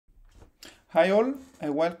Hi all,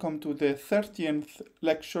 and welcome to the 30th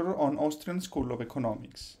lecture on Austrian School of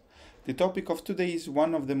Economics. The topic of today is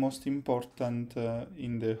one of the most important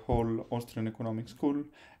in the whole Austrian Economic School,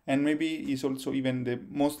 and maybe is also even the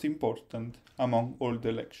most important among all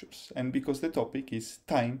the lectures. And because the topic is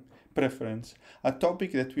time preference, a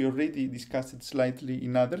topic that we already discussed slightly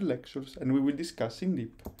in other lectures, and we will discuss in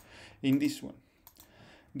deep in this one.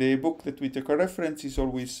 The book that we take a reference is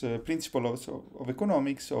always Principles of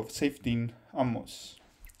Economics of Safdin Amos.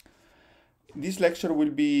 This lecture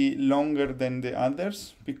will be longer than the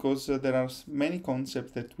others because there are many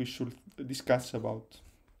concepts that we should discuss about,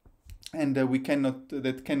 and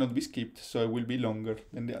that cannot be skipped, so it will be longer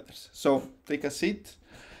than the others. So take a seat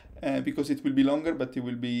because it will be longer, but there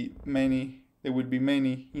will be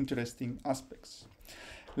many interesting aspects.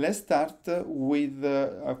 Let's start with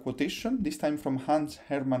a quotation, this time from Hans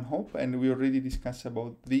Hermann Hoppe, and we already discussed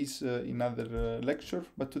about this in other lecture,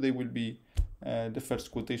 but today will be the first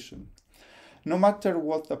quotation. No matter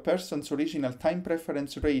what a person's original time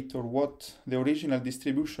preference rate or what the original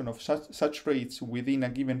distribution of such rates within a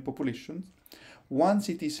given population, once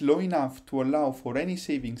it is low enough to allow for any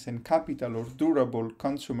savings and capital or durable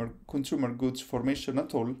consumer goods formation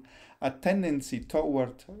at all, a tendency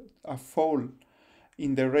toward a fall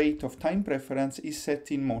in the rate of time preference is set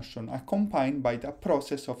in motion, accompanied by the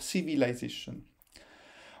process of civilization.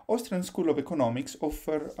 Austrian School of Economics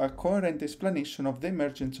offers a coherent explanation of the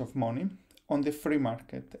emergence of money on the free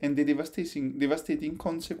market and the devastating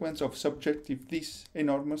consequence of subjecting this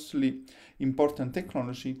enormously important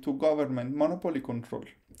technology to government monopoly control.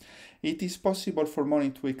 It is possible for money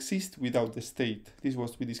to exist without the state. This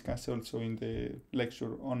was we discussed also in the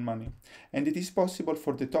lecture on money. And it is possible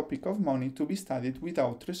for the topic of money to be studied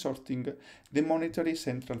without resorting the monetary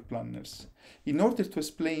central planners. In order to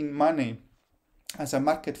explain money as a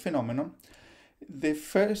market phenomenon, the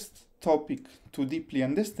first topic to deeply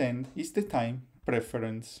understand is the time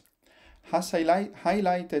preference. As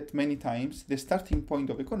highlighted many times, the starting point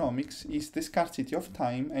of economics is the scarcity of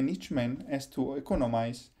time, and each man has to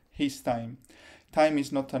economize his time. Time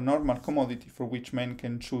is not a normal commodity for which man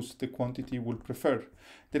can choose the quantity he would prefer.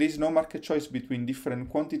 There is no market choice between different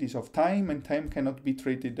quantities of time, and time cannot be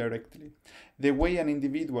traded directly. The way an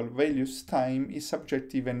individual values time is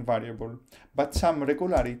subjective and variable, but some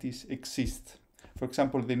regularities exist. For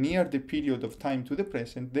example, the nearer the period of time to the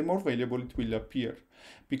present, the more valuable it will appear,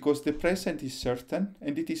 because the present is certain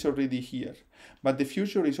and it is already here, but the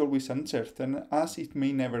future is always uncertain, as it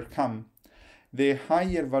may never come. The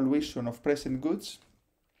higher valuation of present goods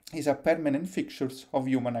is a permanent fixture of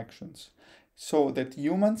human actions, so that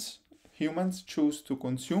humans choose to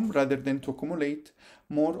consume rather than to accumulate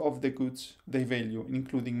more of the goods they value,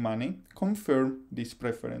 including money, confirm this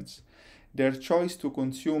preference. Their choice to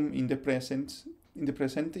consume in the present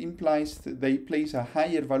implies that they place a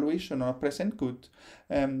higher valuation on a present good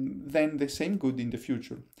than the same good in the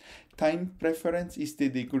future. Time preference is the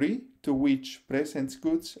degree to which present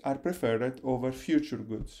goods are preferred over future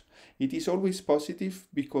goods. It is always positive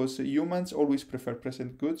because humans always prefer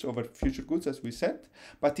present goods over future goods, as we said,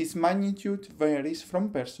 but its magnitude varies from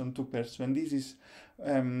person to person. This is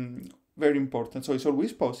very important. So it's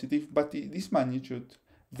always positive, but this magnitude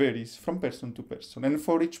varies from person to person, and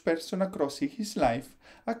for each person across his life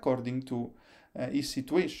according to his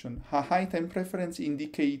situation. A high time preference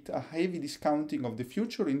indicates a heavy discounting of the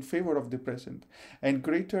future in favor of the present and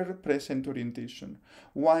greater present orientation,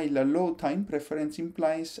 while a low time preference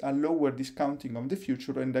implies a lower discounting of the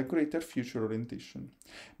future and a greater future orientation.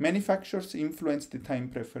 Many factors influence the time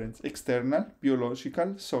preference: external,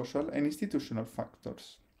 biological, social, and institutional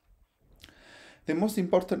factors. The most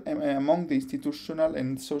important among the institutional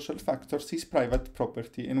and social factors is private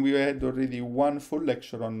property, and we had already one full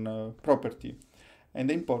lecture on property and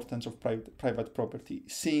the importance of private property,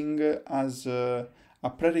 seen as a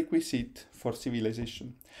prerequisite for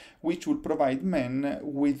civilization, which will provide man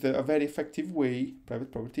with a very effective way,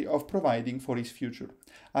 private property, of providing for his future.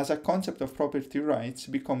 As a concept of property rights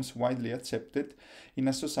becomes widely accepted in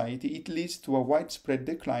a society, it leads to a widespread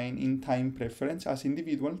decline in time preference as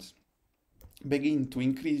individuals begin to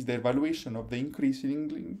increase their valuation of the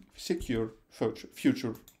increasingly secure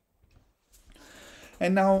future.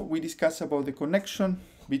 And now we discuss about the connection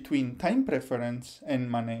between time preference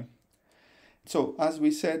and money. So, as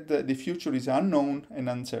we said, the future is unknown and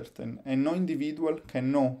uncertain, and no individual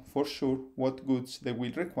can know for sure what goods they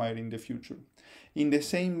will require in the future. In the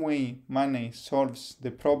same way money solves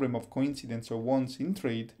the problem of coincidence of wants in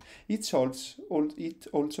trade, it solves it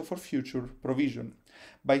also for future provision.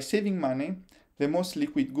 By saving money, the most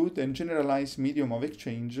liquid good and generalized medium of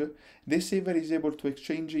exchange, the saver is able to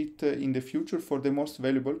exchange it in the future for the most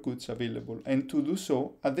valuable goods available, and to do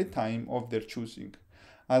so at the time of their choosing.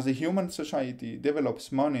 As a human society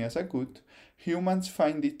develops money as a good, humans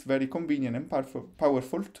find it very convenient and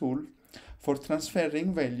powerful tool for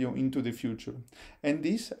transferring value into the future, and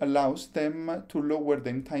this allows them to lower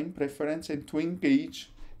their time preference and to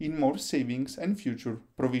engage in more savings and future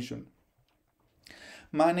provision.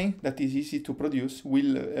 Money that is easy to produce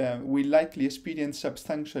will likely experience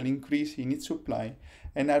substantial increase in its supply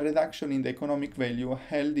and a reduction in the economic value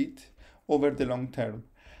held it over the long term.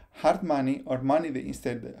 Hard money or money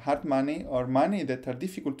that are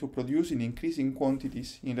difficult to produce in increasing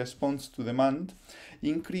quantities in response to demand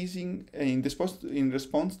increases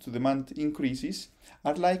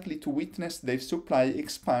are likely to witness their supply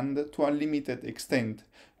expand to a limited extent,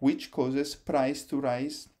 which causes price to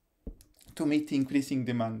rise to meet increasing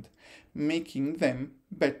demand, making them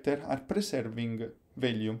better at preserving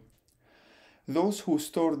value. Those who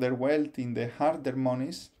store their wealth in the harder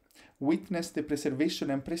monies witness the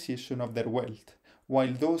preservation and appreciation of their wealth,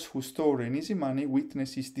 while those who store in easy money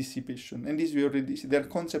witness its dissipation, and their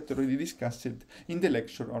concept already discussed in the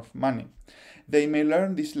lecture of money. They may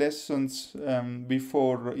learn these lessons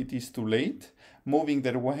before it is too late, moving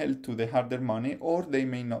their wealth to the harder money, or they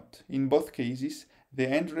may not. In both cases, the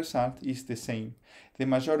end result is the same. The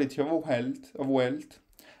majority of wealth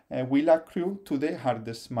will accrue to the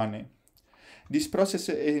hardest money. This process,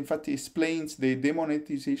 in fact, explains the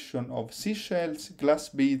demonetization of seashells, glass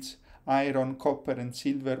beads, iron, copper, and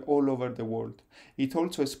silver all over the world. It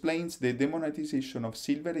also explains the demonetization of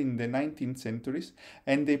silver in the 19th centuries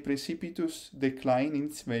and the precipitous decline in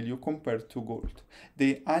its value compared to gold.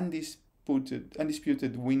 The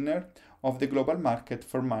undisputed winner of the global market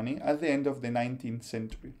for money at the end of the 19th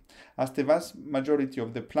century, as the vast majority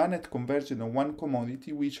of the planet converged on one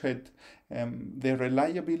commodity which had the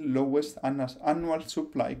reliable lowest annual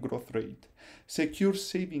supply growth rate. Secure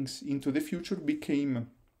savings into the future became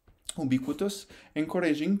ubiquitous,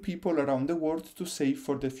 encouraging people around the world to save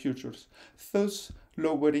for the futures, thus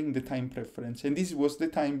lowering the time preference. And this was the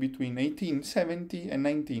time between 1870 and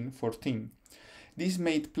 1914. This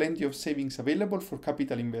made plenty of savings available for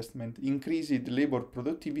capital investment, increased labor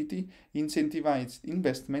productivity, incentivized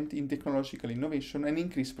investment in technological innovation, and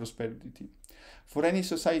increased prosperity. For any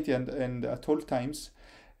society and at all times,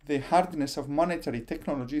 the hardness of monetary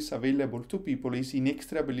technologies available to people is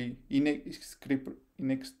inextricably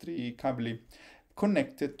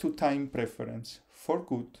connected to time preference, for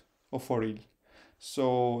good or for ill.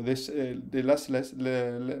 So the last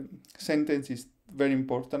sentence is very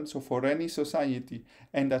important. So for any society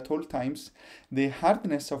and at all times, the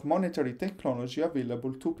hardness of monetary technology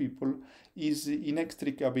available to people is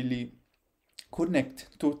inextricably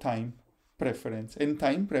connected to time preference, and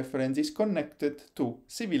time preference is connected to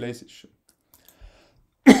civilization.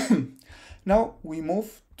 Now we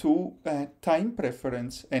move to time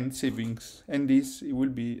preference and savings, and this will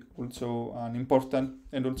be also an important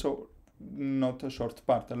and also not a short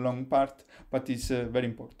part, a long part, but it's very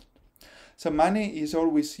important. So money is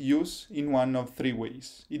always used in one of three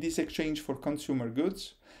ways. It is exchanged for consumer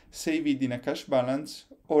goods, saved in a cash balance,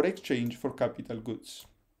 or exchanged for capital goods,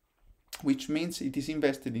 which means it is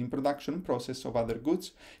invested in production process of other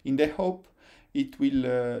goods in the hope it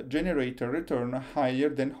will generate a return higher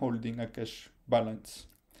than holding a cash balance.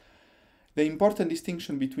 The important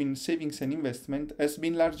distinction between savings and investment has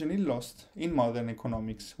been largely lost in modern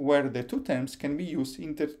economics, where the two terms can be used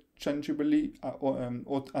interchangeably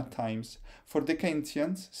at times. For the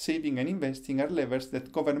Keynesians, saving and investing are levers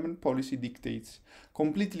that government policy dictates,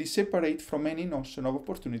 completely separate from any notion of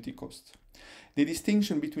opportunity cost. The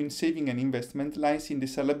distinction between saving and investment lies in the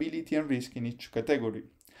salability and risk in each category.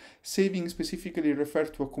 Saving specifically refers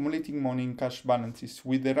to accumulating money in cash balances,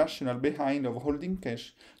 with the rationale behind of holding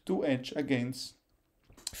cash to hedge against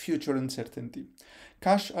future uncertainty.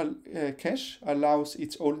 Cash allows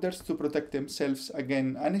its holders to protect themselves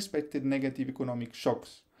against unexpected negative economic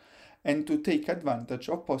shocks and to take advantage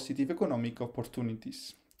of positive economic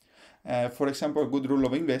opportunities. For example, a good rule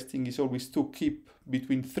of investing is always to keep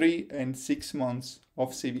between 3 and 6 months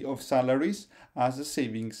of salaries as a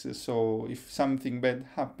savings. So if something bad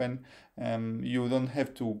happens, you don't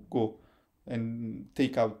have to go and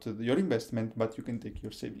take out your investment, but you can take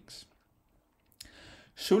your savings.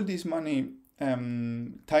 Should this money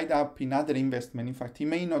tied up in other investment, in fact, he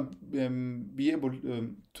may not be able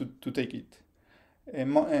to take it.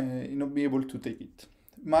 Not be able to take it.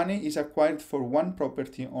 Money is acquired for one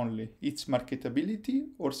property only, its marketability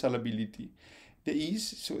or salability. The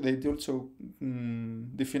ease, so they also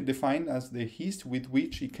define as the ease with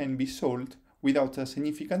which it can be sold without a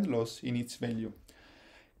significant loss in its value.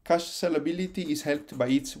 Cash sellability is helped by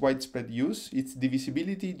its widespread use, its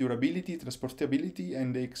divisibility, durability, transportability,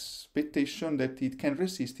 and the expectation that it can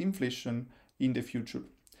resist inflation in the future.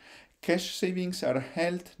 Cash savings are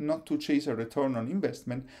held not to chase a return on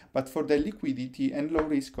investment, but for their liquidity and low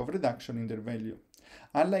risk of reduction in their value.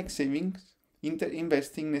 Unlike savings,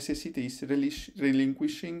 investing necessitates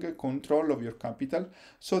relinquishing control of your capital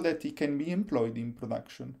so that it can be employed in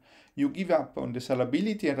production. You give up on the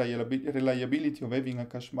salability and reliability of having a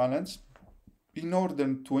cash balance in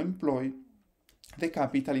order to employ the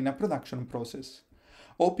capital in a production process,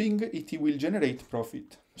 hoping it will generate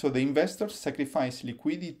profit. So the investor sacrifices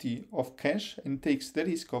liquidity of cash and takes the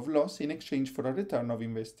risk of loss in exchange for a return of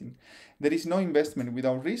investing. There is no investment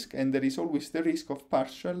without risk, and there is always the risk of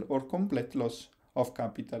partial or complete loss of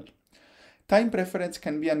capital. Time preference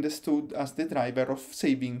can be understood as the driver of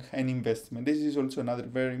saving and investment. This is also another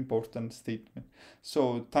very important statement.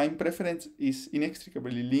 So time preference is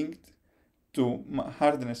inextricably linked to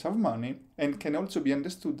hardness of money and can also be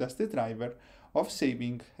understood as the driver of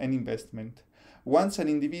saving and investment. Once an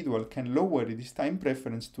individual can lower this time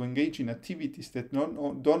preference to engage in activities that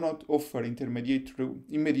do not offer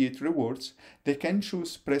immediate rewards, they can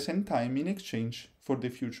choose present time in exchange for the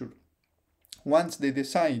future. Once they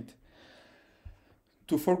decide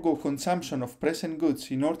to forego consumption of present goods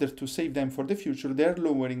in order to save them for the future, they are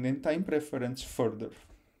lowering the time preference further.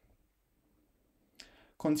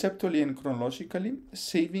 Conceptually and chronologically,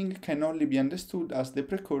 saving can only be understood as the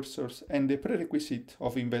precursors and the prerequisite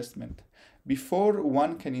of investment. Before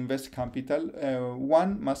one can invest capital,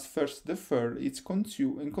 one must first defer its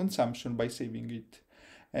consumption by saving it.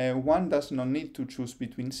 One does not need to choose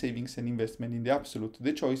between savings and investment in the absolute.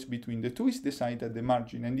 The choice between the two is decided at the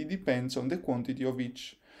margin, and it depends on the quantity of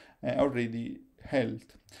each already held.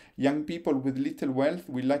 Young people with little wealth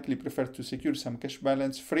will likely prefer to secure some cash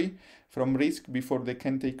balance free from risk before they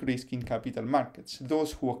can take risk in capital markets.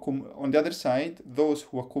 On the other side, those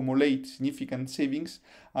who accumulate significant savings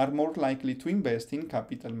are more likely to invest in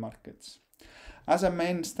capital markets. As a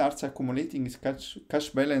man starts accumulating his cash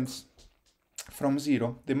balance from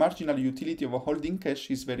zero, the marginal utility of holding cash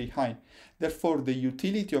is very high. Therefore, the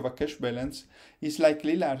utility of a cash balance is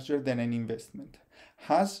likely larger than an investment.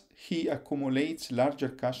 As he accumulates larger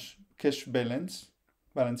cash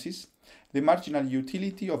balances, the marginal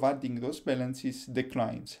utility of adding those balances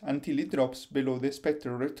declines until it drops below the expected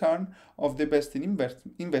return of the best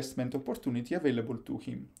investment opportunity available to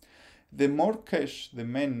him. The more cash the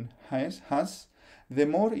man has, the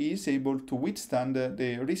more he is able to withstand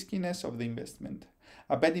the riskiness of the investment.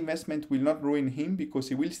 A bad investment will not ruin him because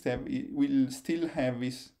he will still have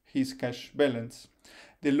his cash balance.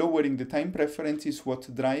 The lowering the time preference is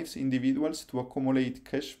what drives individuals to accumulate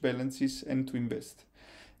cash balances and to invest.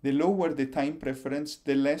 The lower the time preference,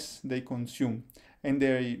 the less they consume, and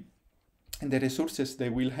the resources they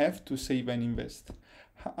will have to save and invest.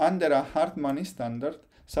 Under a hard money standard,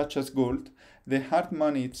 such as gold, the hard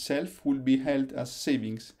money itself will be held as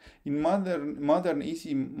savings. In modern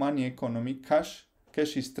easy money economy, cash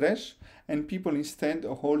is trash, and people instead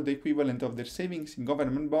hold the equivalent of their savings in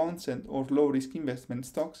government bonds or low-risk investment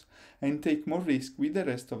stocks and take more risk with the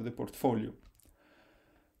rest of the portfolio.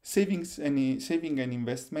 Saving and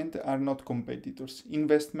investment are not competitors.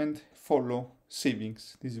 Investment follow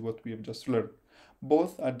savings. This is what we have just learned.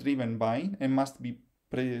 Both are driven by and must be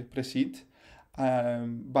preceded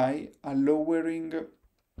by a lowering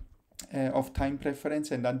of time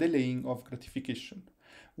preference and a delaying of gratification.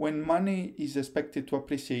 When money is expected to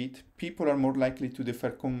appreciate, people are more likely to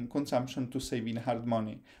defer consumption to save in hard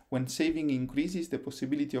money. When saving increases, the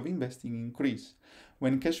possibility of investing increases.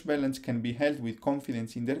 When cash balance can be held with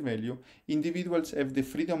confidence in their value, individuals have the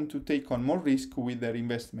freedom to take on more risk with their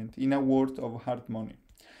investment, in a world of hard money.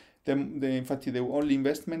 In fact, the only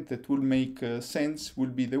investment that will make sense will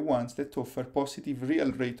be the ones that offer positive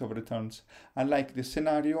real rate of returns, unlike the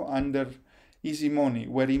scenario under easy money,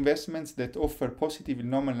 where investments that offer positive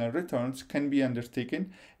nominal returns can be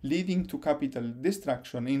undertaken, leading to capital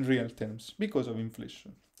destruction in real terms because of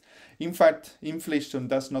inflation. In fact, inflation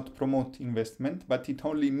does not promote investment, but it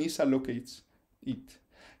only misallocates it.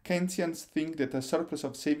 Keynesians think that a surplus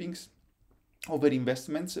of savings over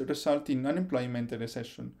investments result in unemployment and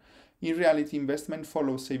recession. In reality, investment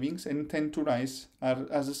follows savings and tend to rise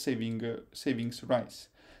as savings rise.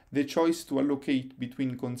 The choice to allocate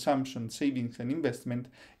between consumption, savings, and investment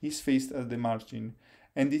is faced at the margin,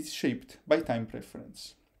 and is shaped by time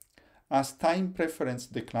preference. As time preference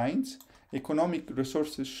declines, economic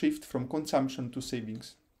resources shift from consumption to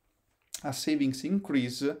savings. As savings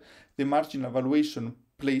increase, the marginal valuation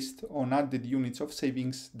placed on added units of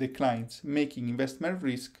savings declines, making investment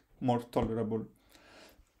risk more tolerable.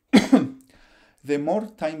 The more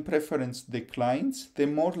time preference declines, the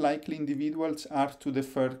more likely individuals are to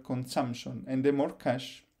defer consumption, and the more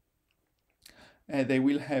cash they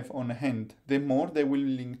will have on hand, the more they will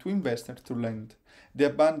be willing to invest or to lend. The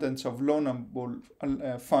abundance of loanable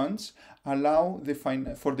funds allow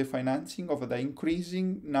for the financing of the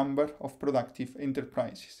increasing number of productive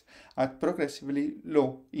enterprises at progressively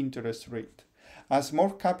low interest rate. As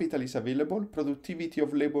more capital is available, productivity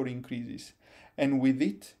of labor increases, and with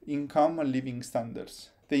it, income and living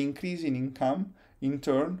standards. The increase in income, in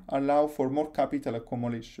turn, allow for more capital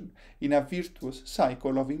accumulation in a virtuous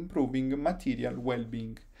cycle of improving material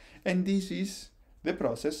well-being. And this is the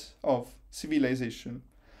process of civilization.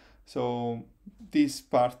 So this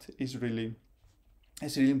part is really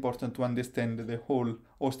important to understand the whole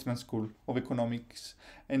Austrian school of economics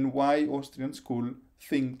and why Austrian school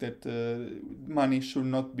think that money should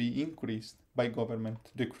not be increased by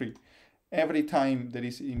government decree. Every time there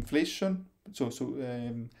is inflation,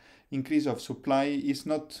 increase of supply is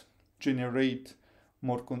not generate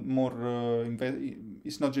it's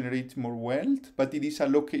not generate more wealth, but it is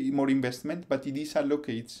allocate more investment, but it is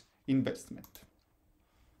allocates investment.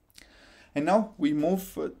 And now we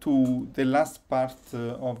move to the last part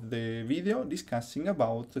of the video, discussing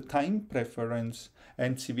about the time preference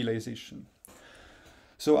and civilization.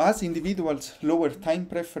 So as individuals lower time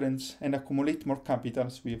preference and accumulate more capital,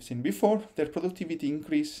 as we have seen before, their productivity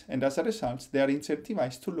increase, and as a result, they are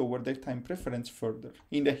incentivized to lower their time preference further.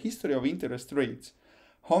 In the history of interest rates,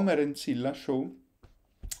 Homer and Silla show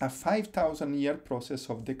a 5,000-year process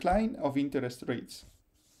of decline of interest rates,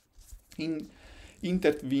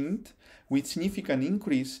 intervened with significant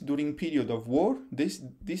increase during period of war,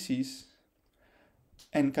 disease,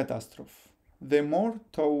 and catastrophe. The more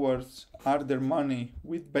towards harder money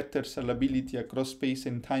with better salability across space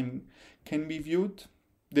and time can be viewed.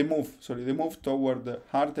 The move toward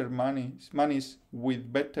harder monies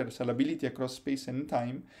with better salability across space and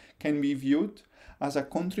time can be viewed as a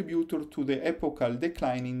contributor to the epochal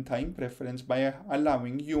decline in time preference by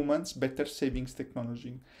allowing humans better savings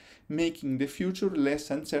technology, making the future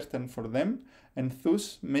less uncertain for them, and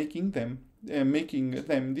thus making them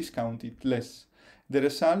discount it less. The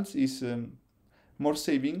result is more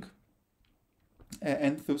saving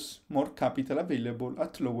and thus more capital available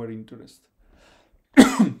at lower interest.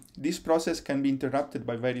 This process can be interrupted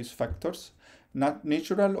by various factors, not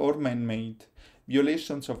natural or man-made.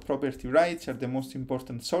 Violations of property rights are the most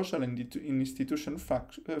important social and institutional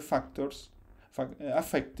factors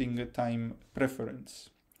affecting time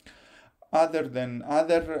preference.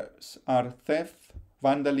 Others are theft,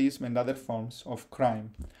 vandalism, and other forms of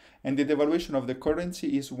crime. And the devaluation of the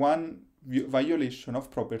currency is one violation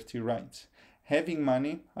of property rights. Having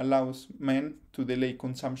money allows men to delay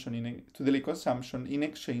consumption in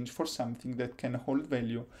exchange for something that can hold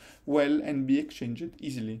value well and be exchanged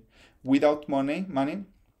easily. Without money,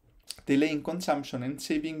 delaying consumption and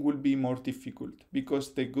saving will be more difficult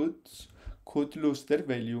because the goods could lose their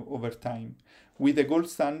value over time. With the gold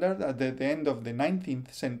standard at the end of the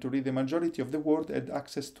 19th century, the majority of the world had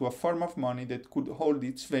access to a form of money that could hold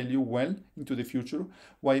its value well into the future,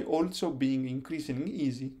 while also being increasingly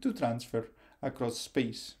easy to transfer across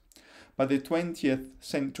space. But the 20th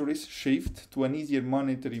century's shift to an easier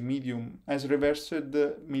monetary medium has reversed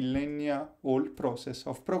the millennia-old process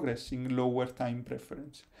of progressing lower time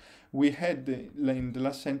preference. We had, in the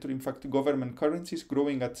last century, in fact, government currencies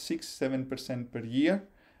growing at 6-7% per year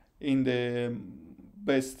in the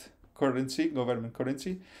best currency, government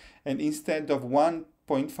currency, and instead of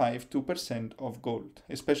 1.52% of gold,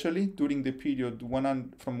 especially during the period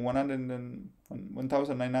from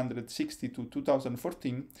 1960 to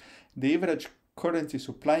 2014, the average currency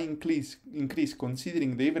supply increase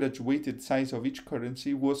considering the average weighted size of each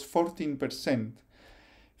currency was 14%.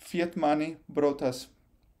 Fiat money brought us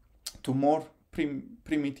to more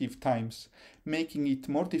primitive times, making it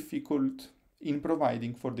more difficult in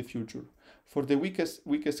providing for the future. For the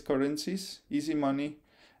weakest currencies, easy money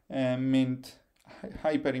meant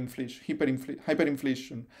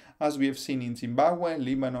hyperinflation, as we have seen in Zimbabwe,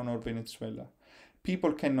 Lebanon, or Venezuela.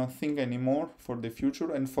 People cannot think anymore for the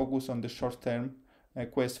future and focus on the short-term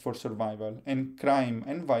quest for survival, and crime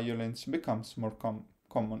and violence becomes more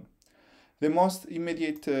common. The most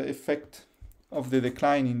immediate effect of the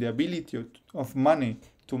decline in the ability of money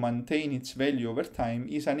to maintain its value over time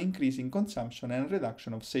is an increase in consumption and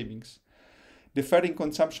reduction of savings. Deferring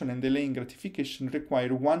consumption and delaying gratification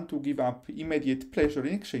require one to give up immediate pleasure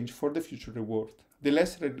in exchange for the future reward. The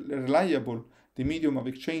less reliable the medium of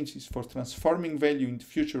exchange is for transforming value into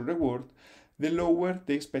future reward, the lower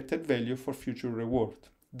the expected value for future reward,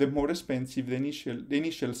 the more expensive the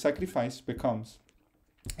initial sacrifice becomes,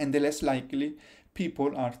 and the less likely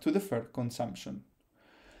people are to defer consumption.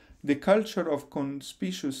 The culture of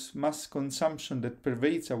conspicuous mass consumption that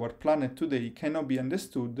pervades our planet today cannot be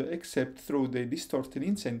understood except through the distorted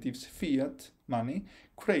incentives fiat money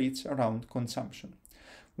creates around consumption.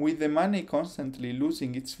 With the money constantly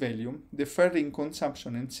losing its value, deferring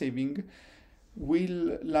consumption and saving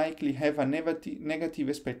will likely have a negative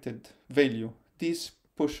expected value. This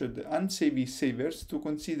pushed unsavvy savers to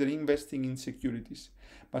consider investing in securities.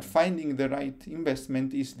 But finding the right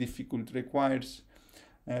investment is difficult, requires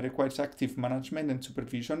active management and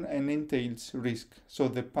supervision, and entails risk. So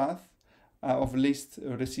the path of least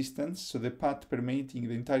resistance, so the path permeating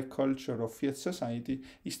the entire culture of fiat society,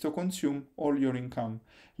 is to consume all your income,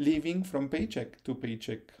 living from paycheck to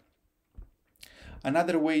paycheck.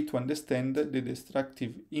 Another way to understand the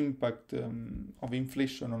destructive impact of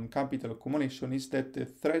inflation on capital accumulation is that the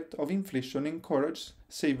threat of inflation encourages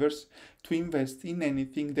savers to invest in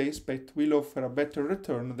anything they expect will offer a better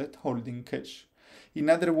return than holding cash. In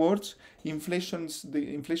other words, inflation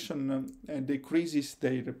decreases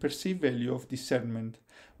their perceived value of discernment.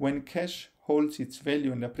 When cash holds its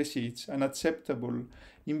value and appreciates, an acceptable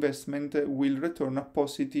investment will return a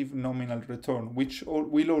positive nominal return, which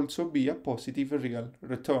will also be a positive real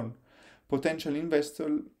return. Potential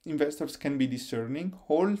investors can be discerning,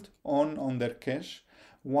 hold on their cash,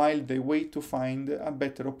 while they wait to find a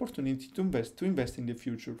better opportunity to invest in the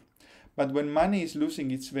future. But when money is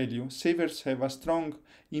losing its value, savers have a strong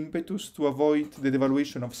impetus to avoid the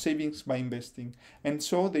devaluation of savings by investing, and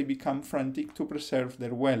so they become frantic to preserve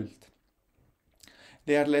their wealth.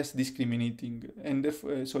 They are less discriminating, and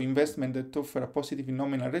so investment that offer a positive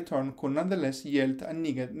nominal return could nonetheless yield a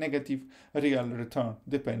negative real return,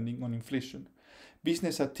 depending on inflation.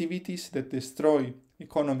 Business activities that destroy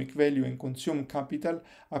economic value and consume capital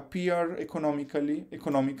appear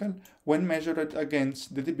economical when measured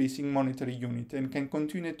against the debasing monetary unit and can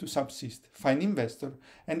continue to subsist, find investor,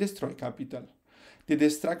 and destroy capital. The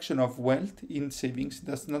destruction of wealth in savings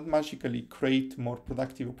does not magically create more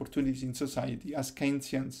productive opportunities in society, as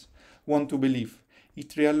Keynesians want to believe. It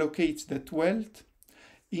reallocates that wealth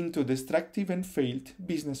into destructive and failed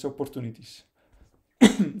business opportunities.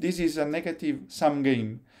 This is a negative sum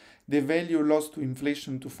game. The value lost to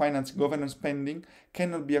inflation to finance government spending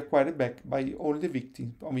cannot be acquired back by all the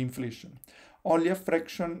victims of inflation. Only a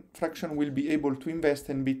fraction will be able to invest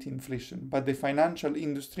and beat inflation, but the financial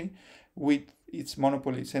industry, with its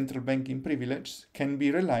monopoly central banking privileges, can be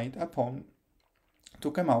relied upon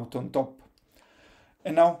to come out on top.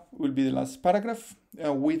 And now will be the last paragraph.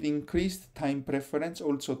 With increased time preference,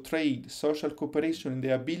 also trade, social cooperation, and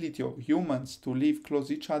the ability of humans to live close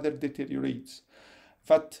to each other deteriorates.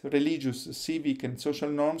 But religious, civic, and social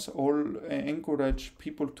norms all encourage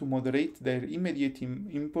people to moderate their immediate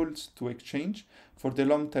impulse to exchange for the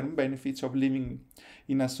long-term benefits of living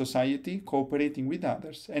in a society, cooperating with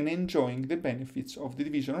others, and enjoying the benefits of the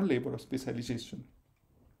division of labor or specialization.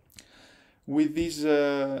 With these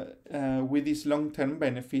long-term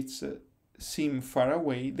benefits seem far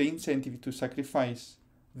away, the incentive to sacrifice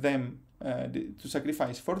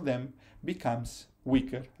for them becomes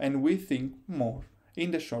weaker, and we think more in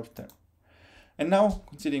the short term. And now,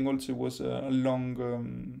 considering also it was a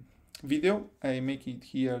long video, I make it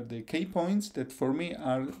here the key points that for me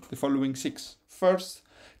are the following 6. First,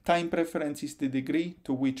 time preference is the degree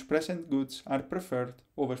to which present goods are preferred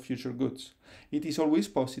over future goods. It is always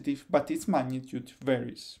positive, but its magnitude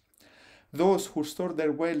varies. Those who store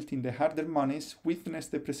their wealth in the harder monies witness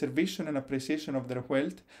the preservation and appreciation of their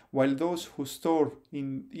wealth, while those who store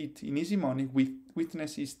it in easy money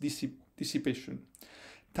witness its dissipation.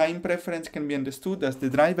 Time preference can be understood as the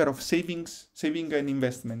driver of saving and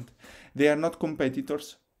investment. They are not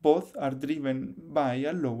competitors. Both are driven by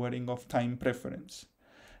a lowering of time preference.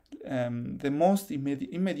 The most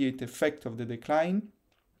immediate effect of the decline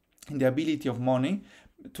in the ability of money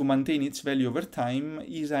to maintain its value over time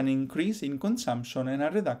is an increase in consumption and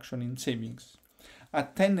a reduction in savings. A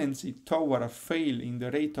tendency toward a fall in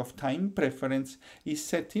the rate of time preference is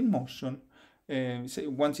set in motion.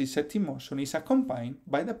 Once it's set in motion, is accompanied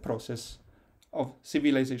by the process of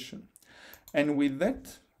civilization. And with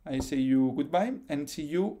that, I say you goodbye and see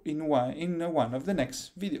you in one of the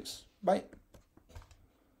next videos. Bye.